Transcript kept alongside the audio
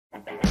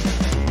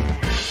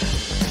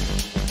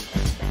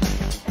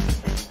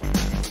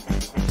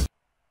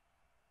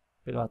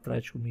pegar o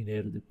Atlético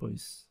Mineiro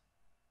depois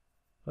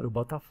para o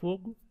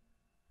Botafogo.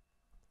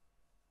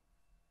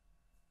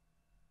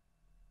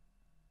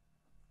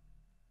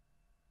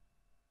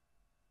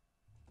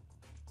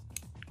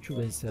 Deixa eu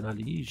ver se era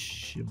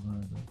lixo,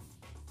 mano.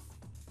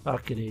 Não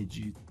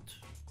acredito.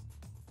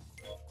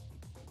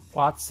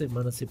 4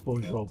 semanas sem pôr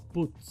o jogo.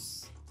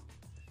 Putz.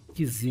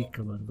 Que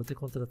zica, mano. Vou ter que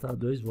contratar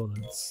 2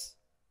 volantes.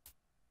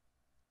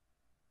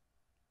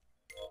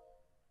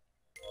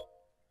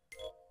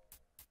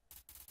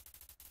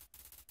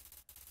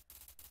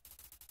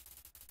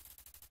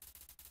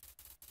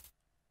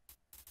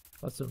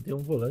 Nossa, eu não tenho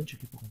um volante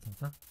aqui pra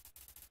contratar.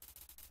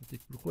 Vou ter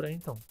que procurar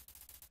então.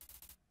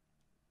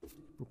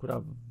 Procurar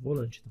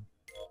volante então.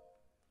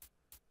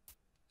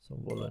 Só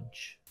um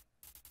volante.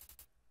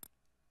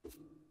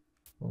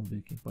 Vamos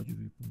ver quem pode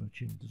vir pro meu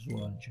time dos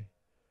volantes.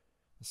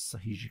 Essa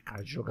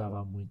Rigicard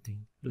jogava muito,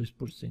 hein?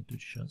 2%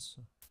 de chance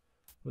só.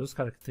 Vê os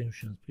caras que tem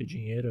chance, porque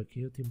dinheiro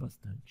aqui eu tenho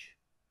bastante.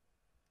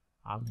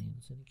 Além,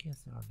 não sei nem quem é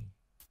esse Além.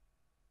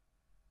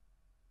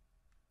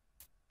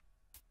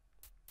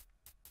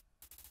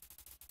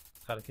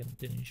 Os caras aqui não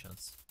tem nem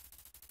chance.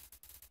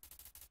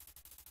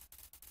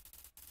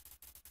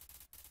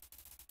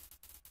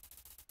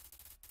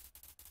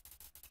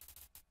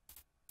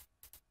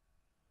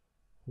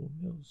 O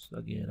meu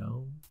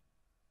zagueirão.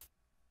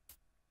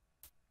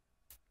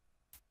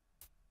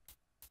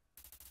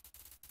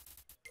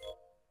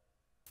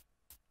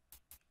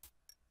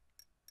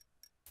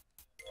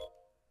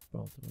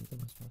 Pronto, agora tá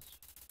mais fácil.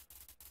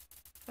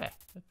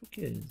 É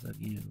porque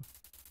zagueiro.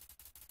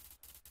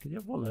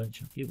 Queria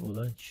volante aqui,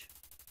 volante.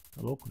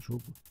 Tá louco o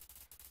jogo?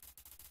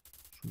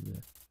 Deixa eu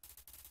ver.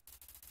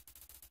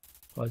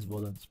 Quais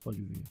volantes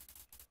pode vir?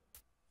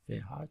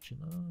 Ferrati,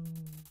 não.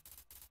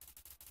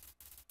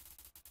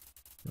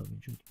 Deu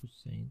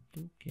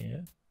 28%. Quem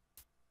é?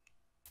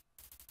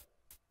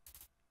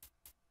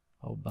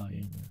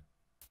 Albaena.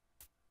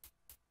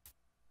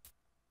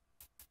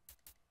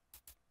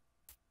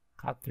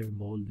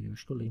 Catermole, eu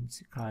acho que eu lembro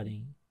desse cara,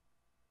 hein?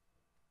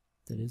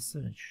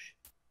 Interessante.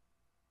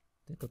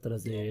 Tenta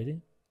trazer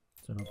ele.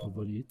 Adicionar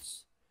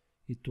favoritos.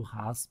 E tu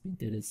raspa,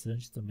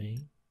 interessante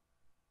também.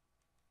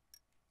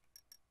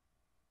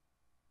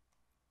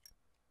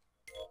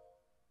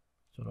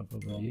 Adicionar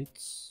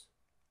favoritos.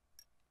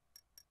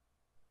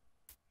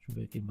 Deixa eu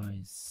ver aqui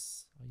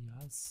mais.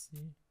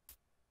 Ayase.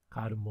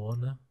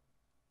 Carmona.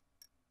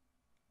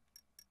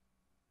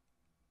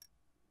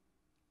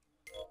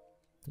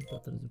 Tentar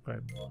trazer o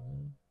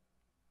Carmona.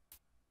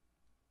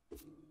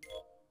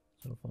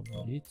 São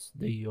favoritos.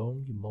 De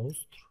Jong,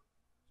 monstro.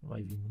 Não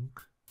vai vir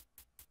nunca.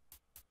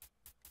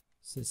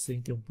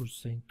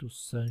 61%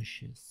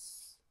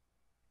 Sanches.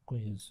 Não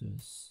conheço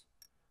esse.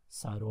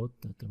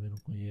 Sarota também não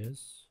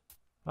conheço.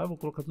 Ah, eu vou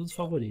colocar todos os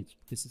favoritos,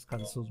 porque esses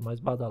caras são os mais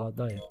badalados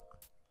da época.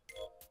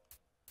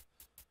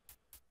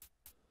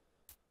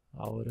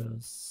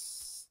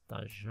 Auras.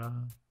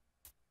 Tajá.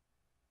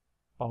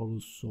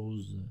 Paulo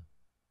Souza.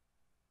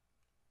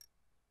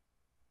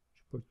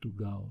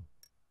 Portugal.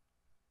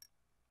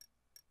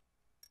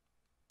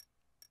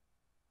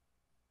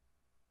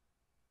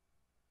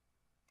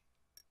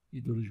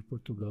 Ídolo de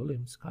Portugal, eu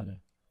lembro desse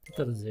cara. Vou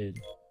trazer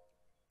ele.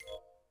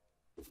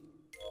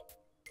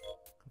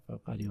 Rafael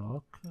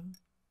Carioca.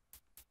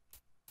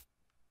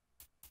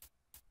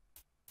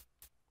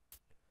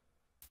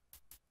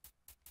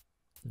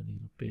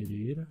 Danilo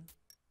Pereira.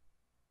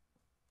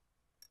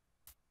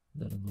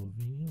 Era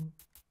novinho.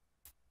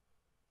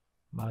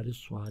 Mário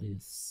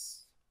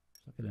Soares.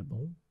 Será que ele é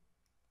bom?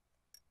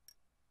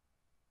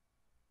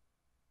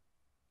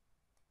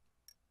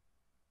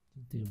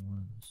 Tem 31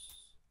 anos.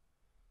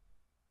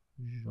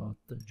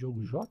 J.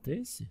 Diogo J, é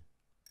esse?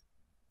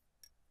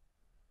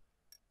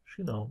 Acho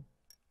que não.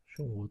 Acho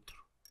que é um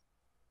outro.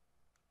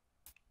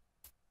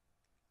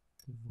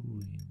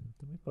 Evoluindo.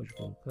 Também pode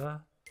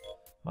colocar.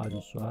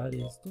 Mário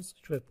Soares. Então se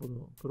tiver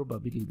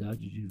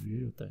probabilidade de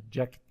vir, tá?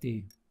 Jack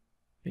T.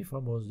 Bem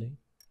famoso, hein?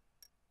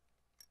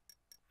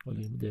 Eu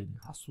lembro dele.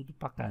 Raçudo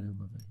pra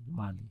caramba, velho. Do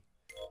Mali.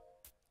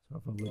 São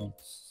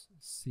favoritos.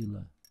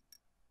 Sila.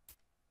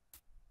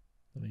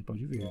 Também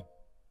pode vir.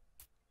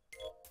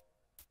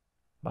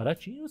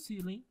 Baratinho o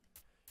Sila, hein?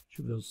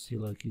 Deixa eu ver o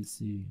Sila aqui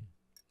se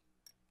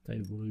tá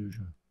evoluiu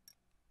já.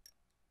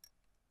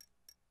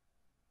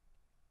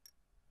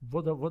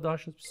 Vou dar uma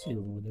chance pro Sila.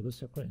 Vou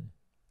negociar com ele.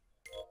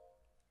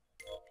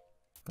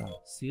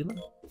 Tá, Sila.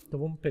 Então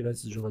vamos pegar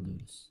esses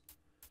jogadores.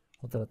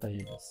 Contratar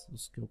eles.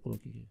 Os que eu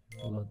coloquei.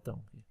 Volantão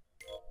aqui.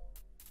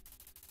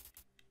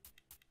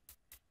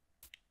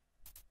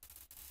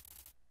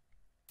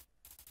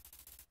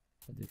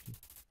 Cadê aqui?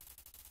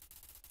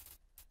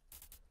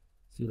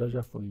 Sila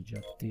já foi de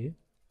AT.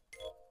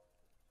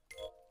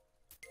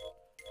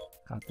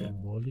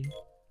 Catermole.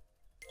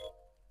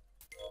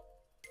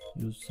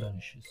 E o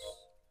Sanches.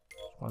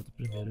 Os 4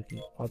 primeiros aqui.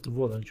 4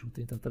 volantes. Vou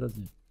tentar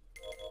trazer.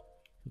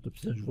 Eu tô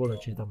precisando de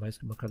volante ainda mais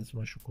que o meu cara se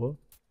machucou.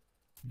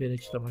 O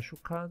Benete tá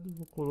machucado.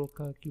 Vou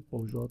colocar aqui o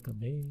Paujó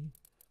também.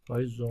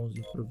 Mais 11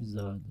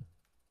 improvisado.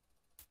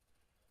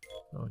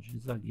 Não, de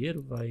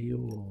zagueiro vai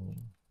o...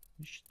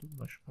 Ixi, tudo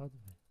machucado,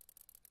 velho.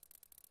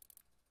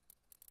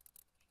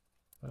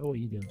 Vai o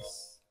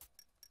Williams.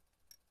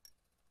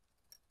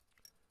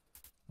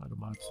 Mário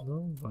Matos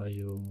não.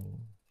 Vai o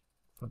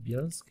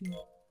Fabianski.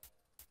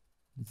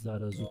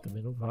 Zara Azul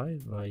também não vai.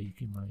 Vai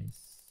quem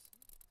mais?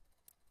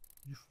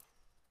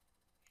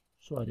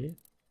 Soares.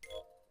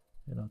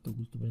 Renato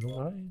Augusto também não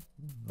vai.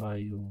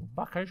 Vai o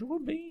Bacar, jogou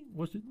bem.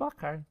 Gostei do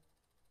Bacar.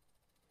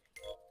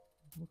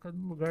 Vou colocar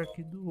no lugar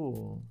aqui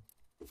do...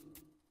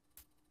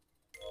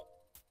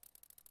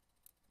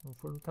 O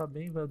Forno tá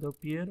bem, vai o Del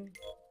Piero.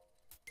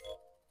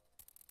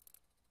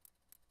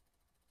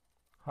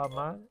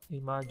 Ramar,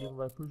 Imad não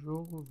vai pro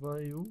jogo,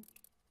 vai o...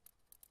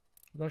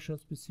 Vou dar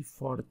chance pra esse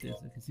Fortes,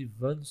 esse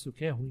Van, não sei o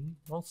que é ruim.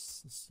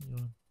 Nossa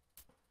senhora.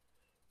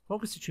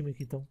 Vamos com esse time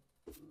aqui então.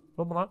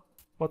 Vamos lá.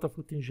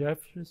 Botafogo tem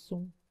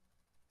Jefferson,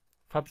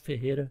 Fábio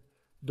Ferreira,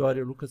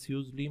 Dória, Lucas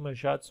Rios, Lima,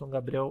 Jadson,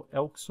 Gabriel,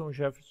 Elkson,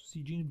 Jefferson,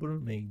 Cidinho e Bruno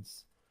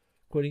Mendes.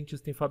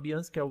 Corinthians tem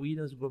Fabianski,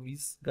 Williams,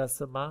 Gomes,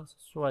 Gassamá,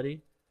 Soares,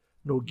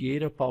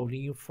 Nogueira,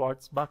 Paulinho,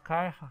 Fortes,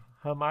 Bacar,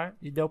 Ramar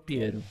e Del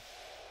Piero.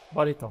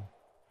 Bora então.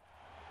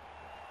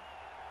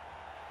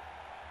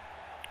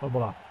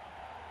 Vamos lá.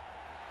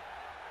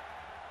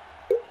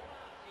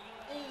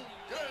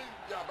 Um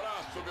grande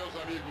abraço, meus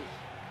amigos.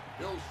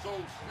 Eu sou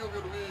o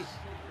Silvio Luiz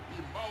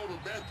e Mauro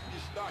Betti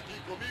está aqui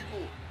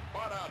comigo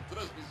para a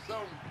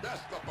transmissão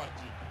desta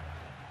partida.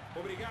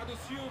 Obrigado,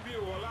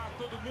 Silvio. Olá,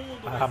 todo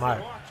mundo. Vai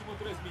ser ótimo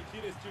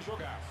transmitir este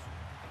jogaço.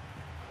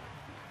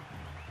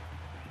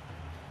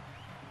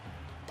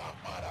 Tá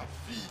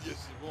maravilha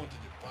esse monte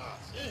de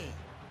passe, hein?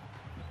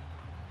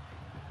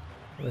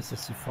 Vamos ver se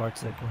esse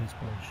Fortes aqui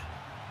responde.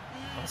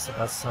 Nossa,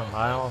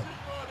 Gassamá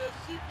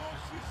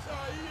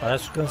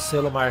parece o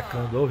Cancelo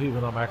marcando. Horrível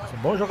na marcação.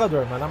 Bom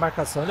jogador, mas na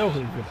marcação ele é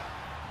horrível.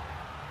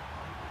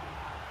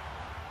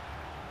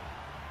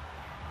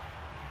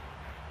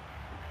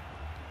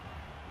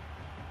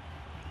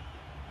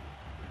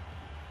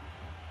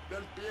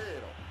 Del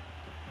Piero.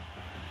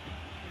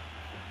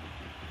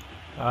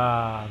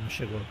 Ah, não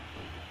chegou.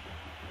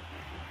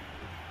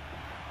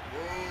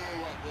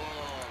 Boa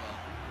bola.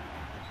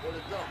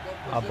 Polidão,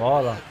 como A você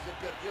bola. Você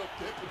perdeu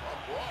tempo com a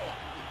bola.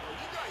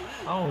 Liga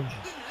aí. Aonde?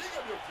 Se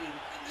liga, meu filho.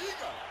 Se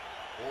liga.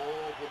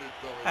 Ô,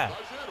 bonitão, É.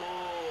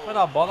 exagerou. Foi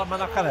na bola, mas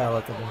na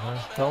canela também,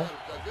 né? Então...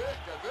 Quer ver?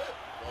 Quer ver?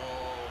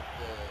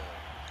 Pronto.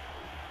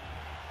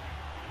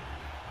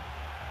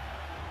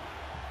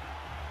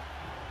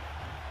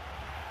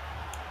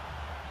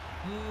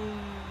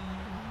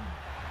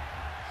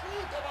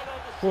 Chuta,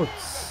 malandro.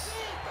 Putz,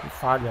 que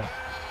falha.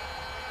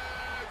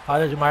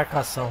 Falha de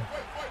marcação. Foi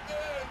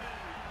dele.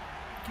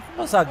 O que o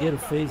meu zagueiro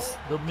fez?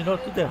 Dominou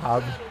tudo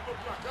errado. No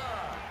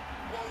placar.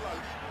 Bola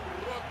ali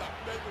no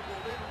rodapé do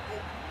goleiro com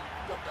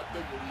muita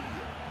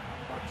categoria.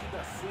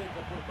 Batida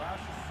seca por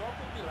baixo, só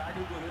por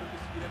milagre o goleiro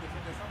conseguiria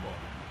defender essa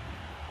bola.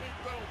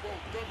 Então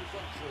voltamos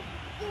ao jogo.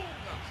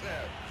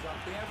 1-0. Já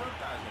tem a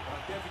vantagem. Para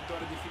ter a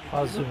vitória definitiva,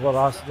 Quase o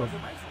golaço precisa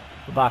fazer mais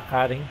um. do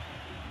Bacar, hein?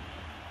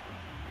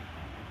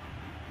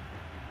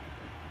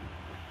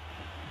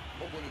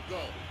 Ô,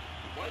 bonitão,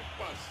 vai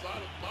passar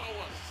mal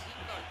assim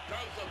na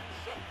casa do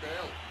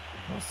chapéu.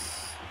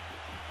 Nossa.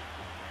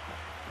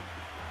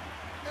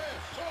 É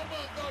só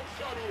mandar o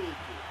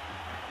charuto.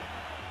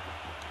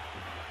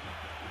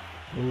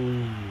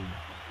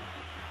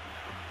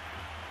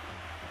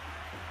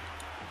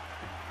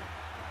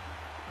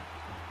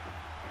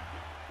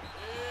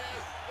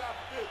 Essa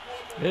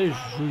pegou no Ei,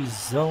 calo do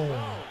juizão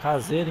chapéu.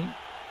 caseiro, hein?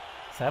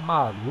 Você é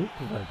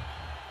maluco, velho?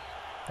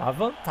 Tá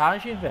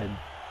vantagem, velho.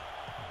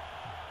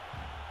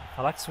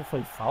 Falar que isso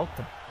foi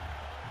falta?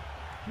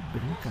 Que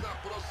brinca. Nos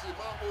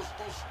aproximamos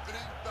dos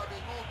 30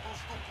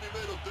 minutos do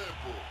primeiro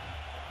tempo.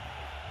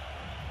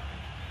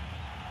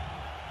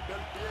 Del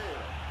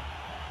Piero.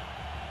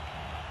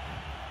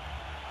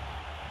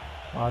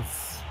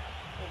 Quase.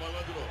 Ô,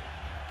 malandro,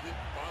 que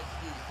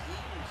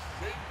passezinho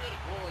sem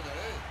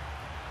vergonha, hein?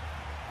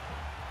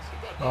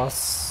 Cidadão,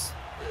 Nossa.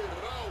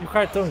 errar E o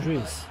cartão, passe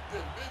juiz? na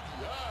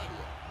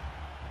intermediária.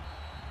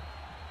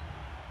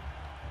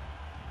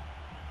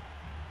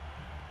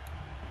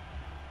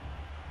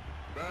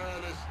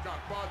 Bela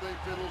escapada em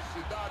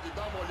velocidade,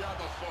 dá uma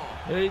olhada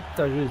só.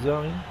 Eita,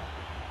 juizão, hein?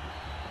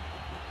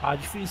 Ah,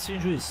 difícil,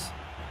 hein, juiz?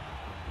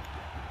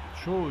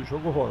 Deixa o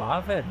jogo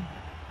rolar, velho.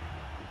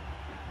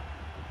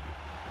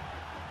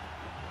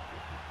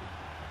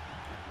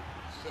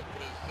 Ser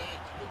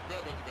presente no pé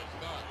do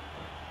adversário.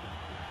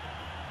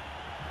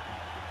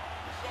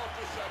 Solta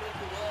o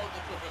charuto alto,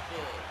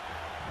 professor.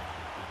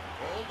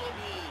 Bom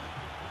domínio.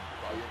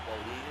 Caiu o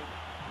Paulinho.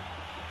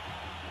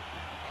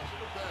 Passa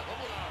no pé,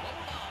 vamos lá,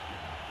 vamos lá.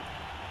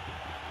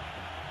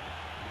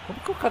 Como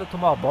que o cara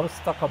tomou a bola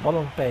se tá com a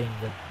bola no pé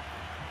ainda?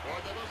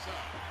 Pode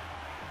avançar.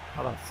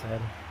 Fala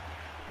sério.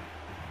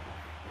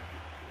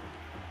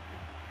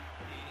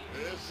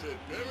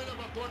 Recebeu e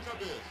levantou a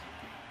cabeça.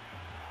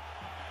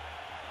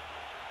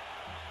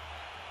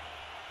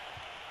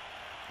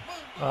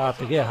 Ah,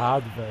 peguei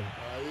errado, velho.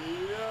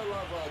 Aí a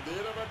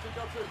lavadeira vai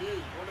ficar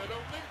feliz. O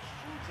goleirão nem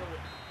chuta.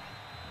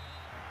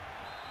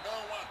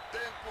 Não há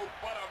tempo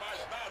para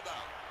mais nada.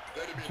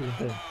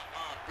 Terminada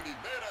a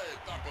primeira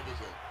etapa do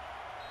jogo.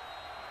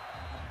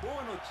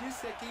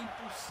 notícia é que é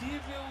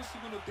impossível o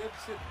segundo tempo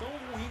ser tão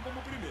ruim como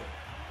o primeiro.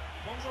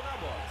 Vamos jogar a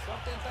bola, só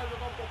tentar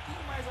jogar um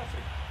pouquinho mais à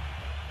frente.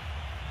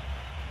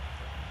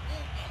 1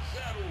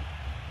 a 0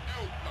 é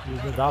o placar.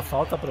 Ele não dá a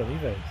falta pra mim,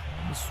 velho.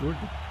 É um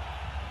absurdo.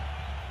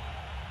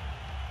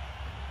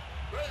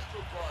 Presta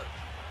o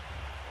corte.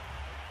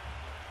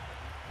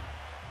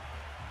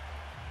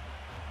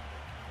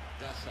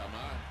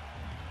 Gassamar.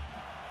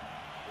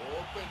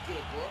 Opa,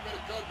 entregou a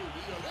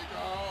mercadoria.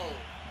 Legal.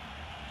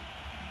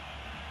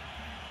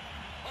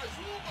 Mais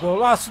uma.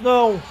 Golaço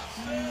não!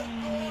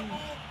 Acertou no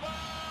pau.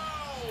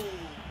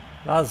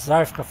 Dá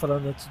azar ficar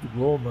falando antes do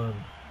gol,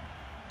 mano.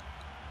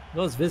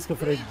 2 vezes que eu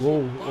falei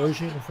gol,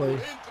 hoje não foi.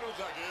 Entre os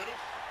zagueiros.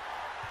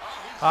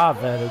 Ah,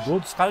 velho, gol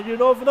dos caras de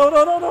novo. Não,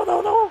 não, não, não,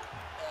 não, não.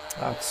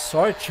 Ah, que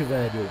sorte,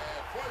 velho.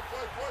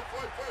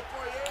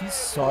 Foi. Que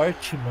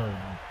sorte,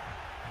 mano.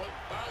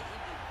 Vantagem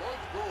de 2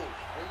 gols.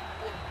 É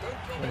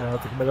importante Não,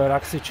 tem que melhorar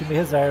com esse time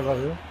reserva,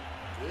 viu?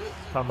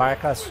 esse. As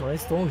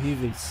marcações estão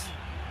horríveis.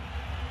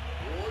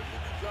 Hoje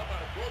ele já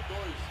marcou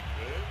 2.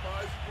 Tem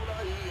mais por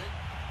aí, hein?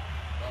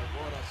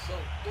 Agora são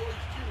 2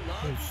 de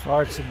lado. Com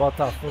sorte esse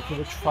Botafogo que eu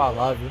vou te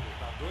falar, viu?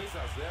 Tá 2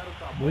 a 0,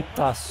 tá bom.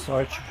 Muita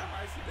sorte. Paga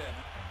mais se der, né?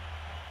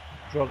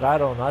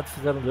 Jogaram nada e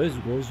fizeram 2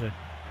 gols, velho.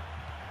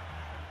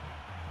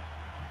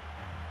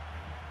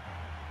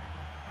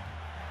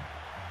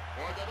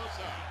 Pode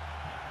avançar.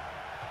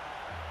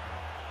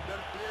 Del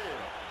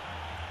Piero.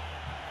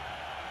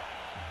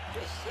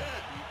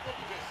 Recebe,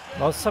 quando recebe.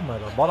 Nossa,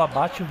 mano, a bola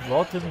bate e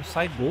volta e não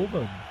sai gol,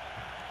 mano.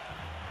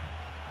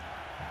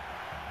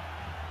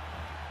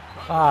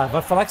 Ah,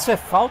 vai falar que isso é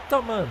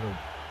falta, mano?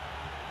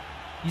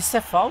 Isso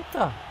é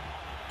falta?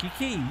 Que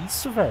é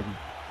isso, velho?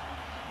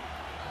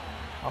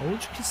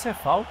 Aonde que isso é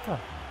falta?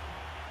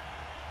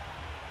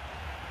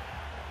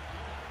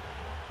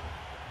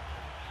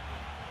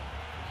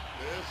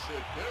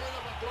 Recebeu e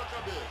levantou a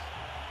cabeça.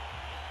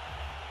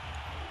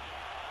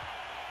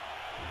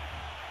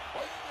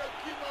 Olha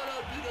que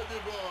maravilha de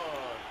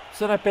bola.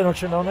 Isso não é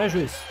pênalti não, né,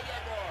 juiz? Ele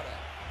agora.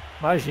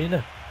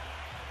 Imagina.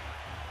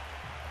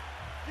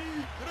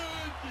 Que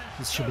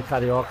grande. Os times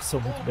cariocas são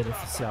muito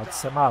beneficiados,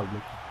 isso é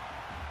maluco.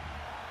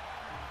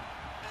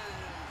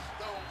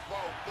 Estão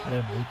faltando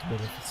É muito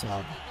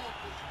beneficiado.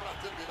 minutos para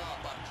terminar a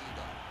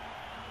partida.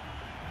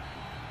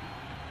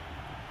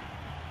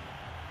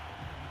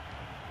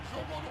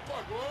 Jogou no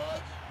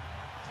pagode.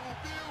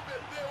 Subiu,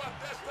 meteu a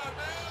testa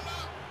nela.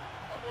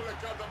 A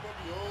molecada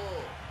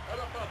bobeou.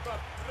 Era para estar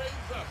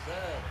 3 a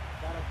 0.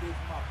 O cara teve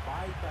uma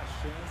baita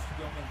chance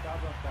de aumentar a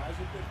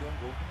vantagem e perdeu um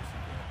gol como se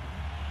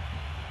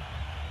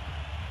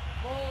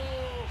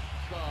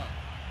Nossa!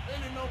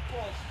 Ele não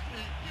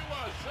conseguiu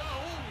achar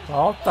um.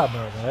 Falta,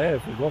 mano. É,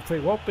 foi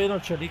igual o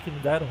pênalti ali que me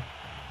deram.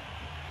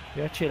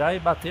 Ia tirar e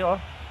bater, ó.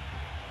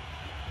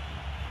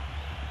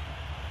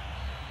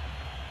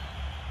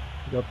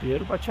 O Del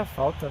Piero bate a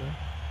falta, né?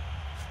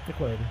 Tem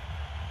com ele.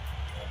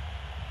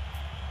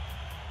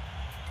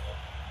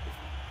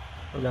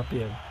 O Del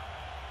Piero.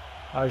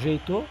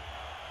 Ajeitou.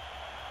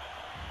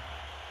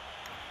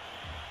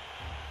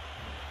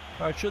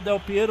 Partiu o Del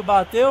Piero,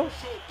 bateu.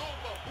 Soltou o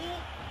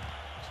bambu.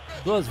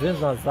 2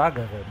 vezes na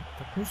zaga, velho.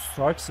 Tá com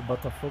sorte esse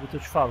Botafogo, tô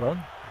te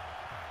falando.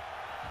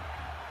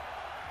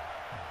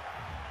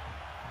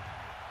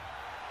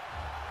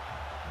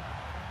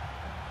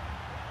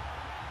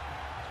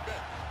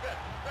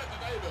 Espeta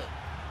daí, velho.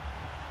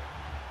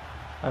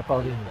 Vai,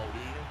 Paulinho.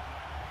 Paulinho.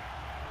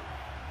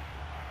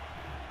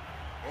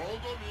 Bom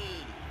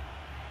domínio.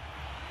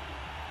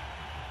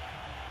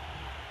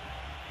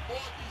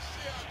 Pode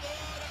ser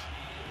agora.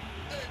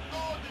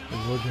 Tentou de Eu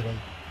novo. vou de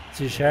novo.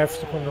 Se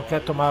Jefferson, quando não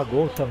quer tomar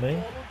gol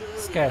também,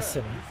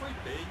 esquece, né? foi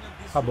bem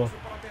ambicioso Acabou.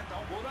 para tentar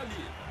um gol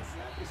dali.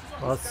 Mas precisou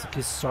Nossa,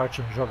 que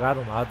sorte, não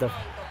jogaram nada,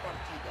 velho. Da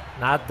partida.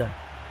 Nada.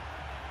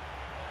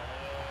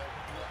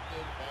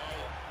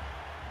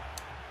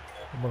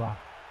 Vamos lá.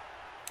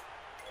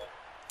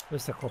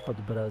 Essa é a Copa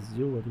do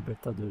Brasil, a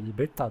Libertadores.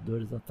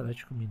 Libertadores,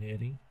 Atlético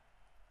Mineiro, hein?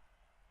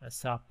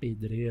 Essa é a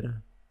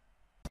pedreira.